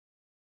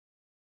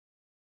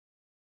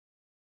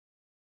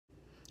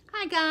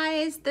Hi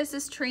guys, this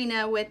is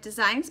Trina with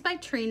Designs by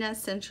Trina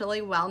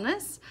Essentially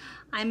Wellness.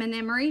 I'm an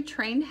Emory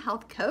trained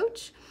health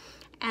coach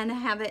and I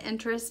have an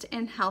interest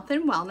in health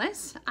and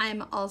wellness.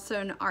 I'm also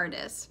an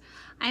artist.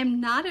 I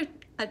am not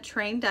a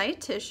trained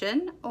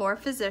dietitian or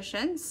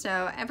physician,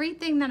 so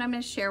everything that I'm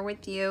going to share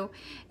with you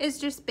is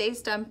just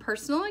based on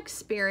personal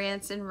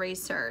experience and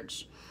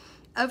research.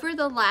 Over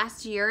the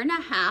last year and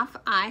a half,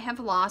 I have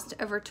lost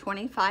over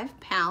 25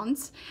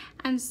 pounds.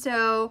 And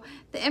so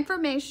the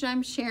information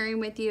I'm sharing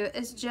with you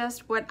is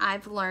just what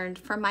I've learned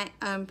from my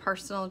own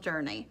personal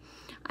journey.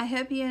 I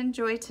hope you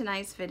enjoy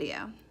tonight's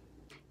video.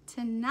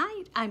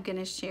 Tonight, I'm going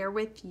to share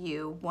with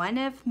you one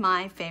of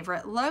my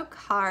favorite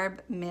low-carb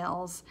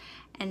meals,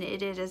 and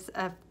it is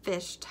a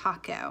fish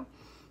taco.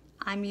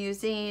 I'm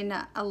using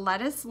a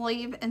lettuce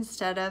leaf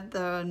instead of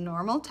the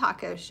normal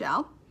taco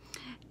shell.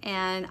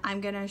 And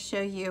I'm going to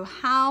show you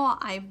how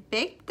I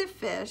baked the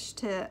fish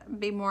to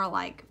be more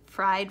like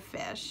fried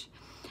fish.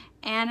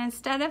 And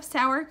instead of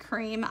sour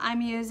cream,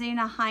 I'm using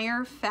a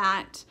higher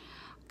fat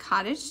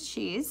cottage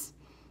cheese,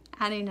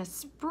 adding a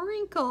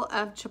sprinkle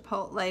of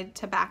chipotle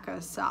tobacco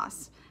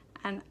sauce.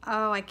 And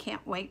oh, I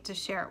can't wait to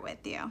share it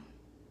with you.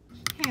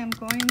 Okay, I'm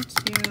going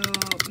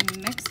to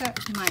mix up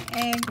my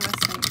egg with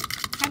some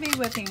heavy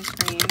whipping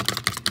cream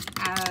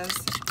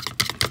as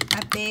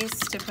a base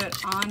to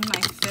put on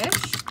my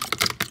fish.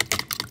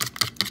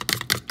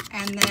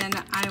 And then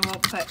I will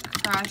put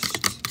crushed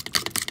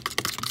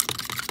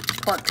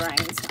pork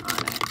rinds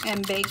on it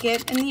and bake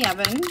it in the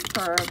oven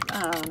for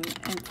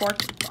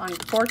on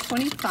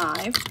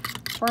 425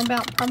 for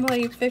about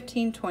probably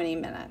 15-20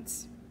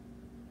 minutes.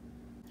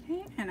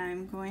 Okay, and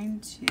I'm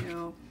going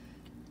to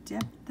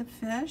dip the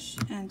fish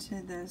into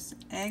this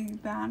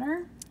egg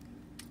batter,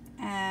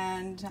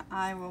 and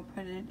I will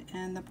put it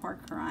in the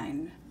pork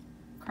rind,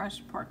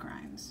 crushed pork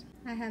rinds.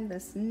 I have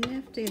this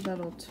nifty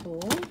little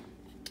tool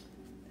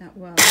that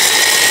will,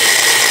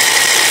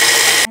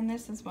 and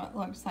this is what it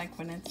looks like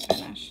when it's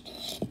finished.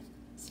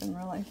 Some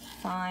really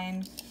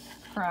fine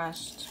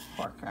crushed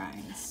pork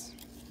rinds.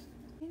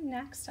 Okay,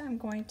 next I'm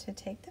going to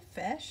take the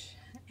fish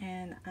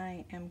and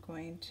I am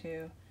going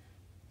to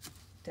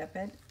dip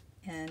it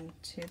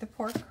into the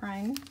pork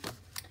rind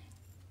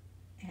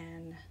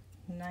and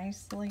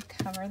nicely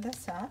cover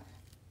this up.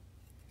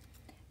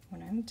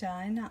 When I'm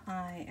done,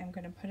 I am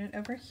going to put it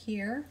over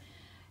here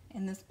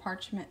in this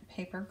parchment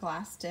paper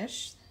glass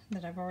dish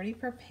that I've already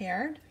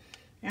prepared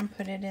and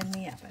put it in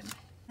the oven.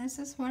 This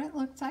is what it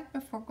looks like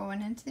before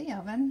going into the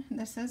oven.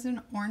 This is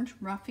an orange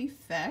ruffy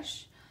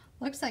fish.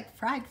 Looks like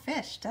fried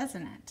fish,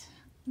 doesn't it?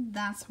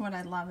 That's what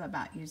I love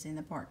about using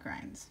the pork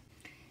rinds.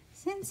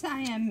 Since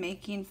I am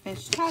making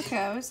fish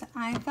tacos,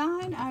 I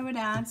thought I would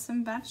add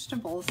some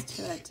vegetables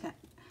to it to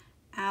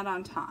add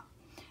on top.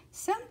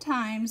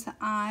 Sometimes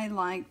I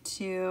like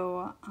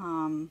to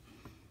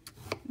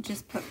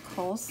just put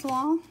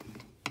coleslaw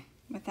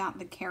without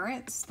the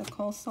carrots, the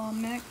coleslaw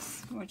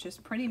mix, which is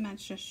pretty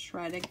much just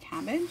shredded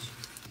cabbage.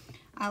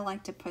 I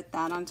like to put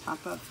that on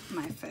top of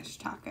my fish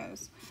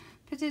tacos.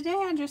 But today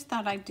I just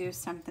thought I'd do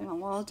something a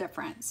little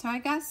different. So I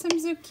got some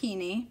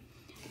zucchini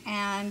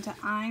and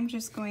I'm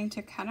just going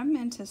to cut them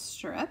into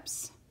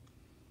strips.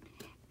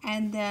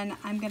 And then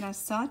I'm gonna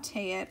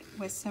saute it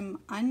with some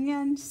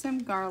onion, some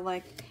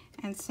garlic,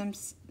 and some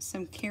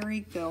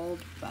Kerrygold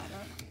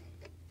butter.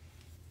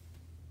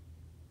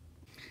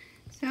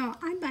 So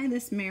I buy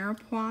this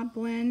Mirepoix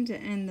blend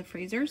in the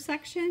freezer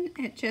section.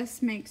 It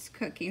just makes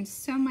cooking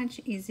so much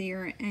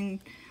easier, and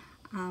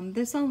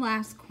this will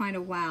last quite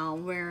a while,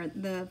 where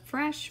the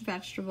fresh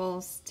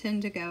vegetables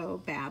tend to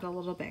go bad a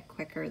little bit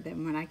quicker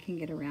than when I can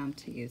get around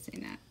to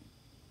using it.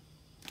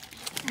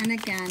 And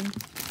again,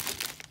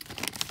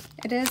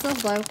 it is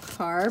a low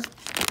carb.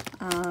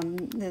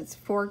 It's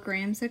 4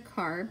 grams of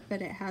carb,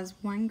 but it has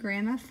 1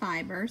 gram of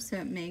fiber, so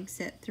it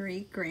makes it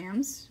 3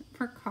 grams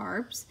for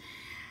carbs.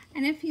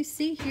 And if you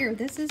see here,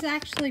 this is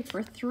actually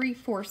for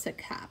 3/4 a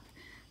cup.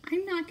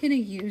 I'm not going to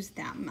use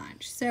that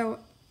much. So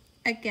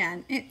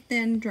again, it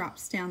then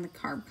drops down the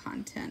carb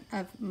content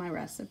of my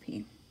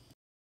recipe.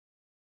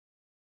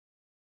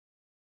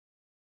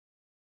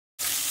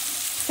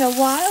 So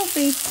while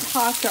the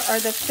taco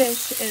or the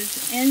fish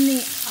is in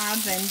the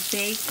oven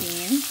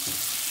baking,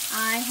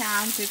 I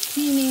have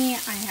zucchini,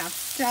 I have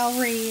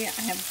celery,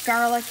 I have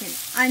garlic and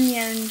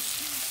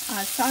onions,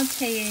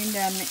 sauteing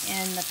them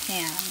in the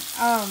pan.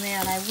 Oh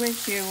man, I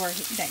wish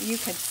that you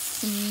could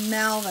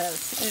smell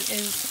this. It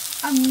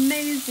is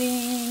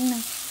amazing.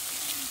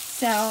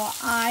 So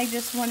I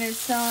just wanted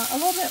a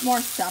little bit more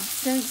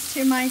substance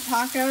to my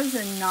tacos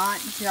and not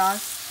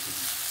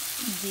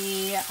just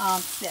the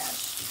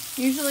fish.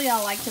 Usually I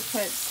like to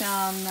put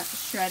some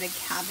shredded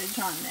cabbage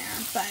on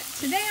there, but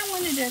today I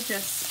wanted to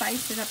just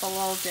spice it up a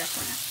little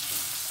different.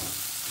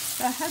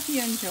 So I hope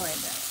you enjoyed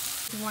this.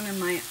 One of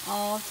my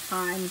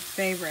all-time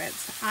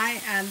favorites.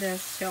 I add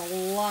this to a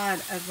lot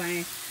of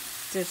my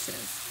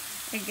dishes.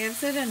 It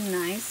gives it a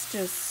nice,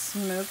 just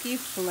smoky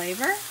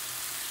flavor,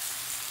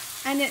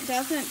 and it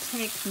doesn't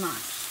take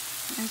much,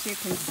 as you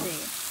can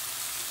see.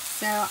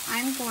 So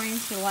I'm going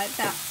to let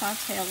that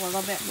saute a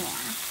little bit more.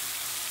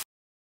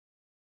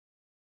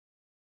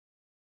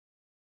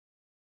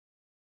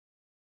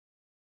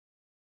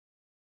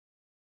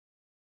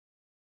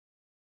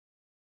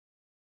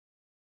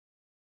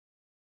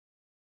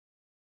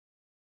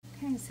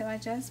 Okay, so I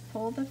just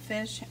pulled the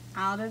fish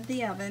out of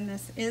the oven.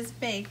 This is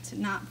baked,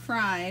 not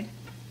fried.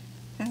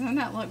 Doesn't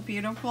that look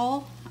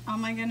beautiful? Oh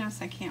my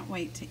goodness, I can't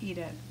wait to eat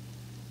it.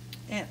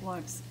 It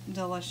looks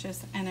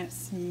delicious and it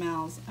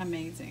smells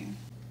amazing.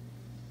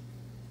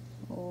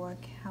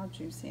 Look how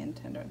juicy and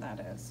tender that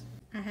is.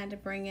 I had to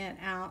bring it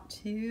out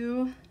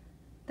to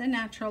the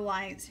natural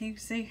light so you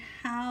can see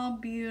how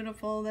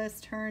beautiful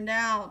this turned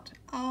out.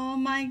 Oh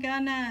my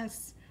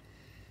goodness.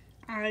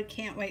 I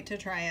can't wait to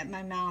try it.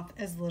 My mouth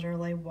is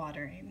literally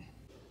watering.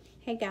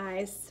 Hey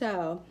guys,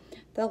 so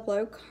the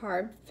low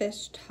carb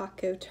fish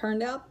taco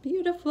turned out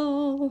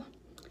beautiful.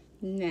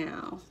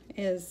 Now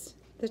is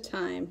the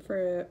time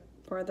for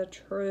the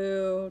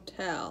true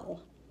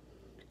tell.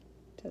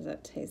 Does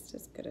it taste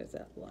as good as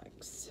it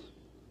looks?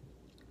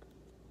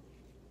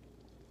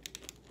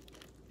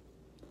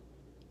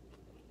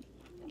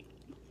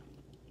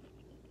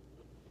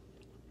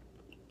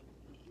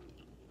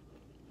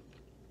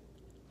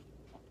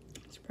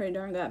 It's pretty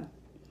darn good.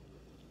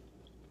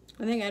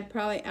 I think I'd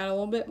probably add a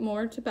little bit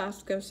more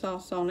Tabasco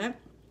sauce on it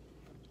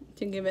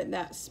to give it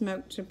that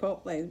smoked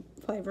chipotle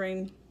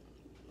flavoring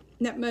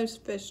that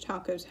most fish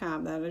tacos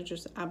have that I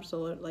just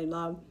absolutely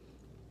love.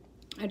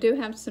 I do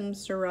have some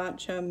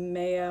sriracha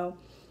mayo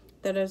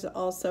that is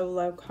also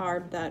low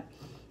carb that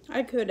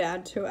I could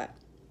add to it,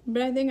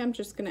 but I think I'm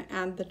just going to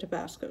add the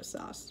Tabasco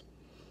sauce.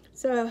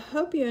 So I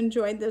hope you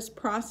enjoyed this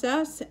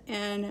process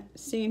and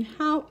seeing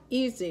how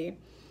easy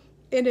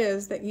it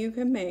is that you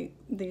can make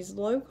these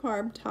low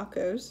carb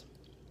tacos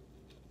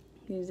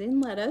using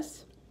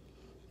lettuce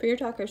for your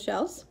taco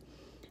shells,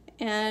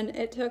 and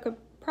it took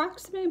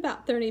approximately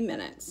about 30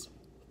 minutes.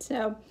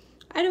 So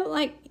I don't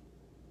like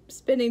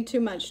spending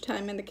too much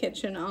time in the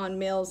kitchen on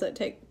meals that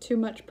take too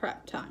much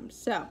prep time.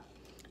 So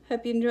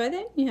hope you enjoyed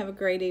it. You have a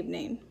great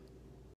evening.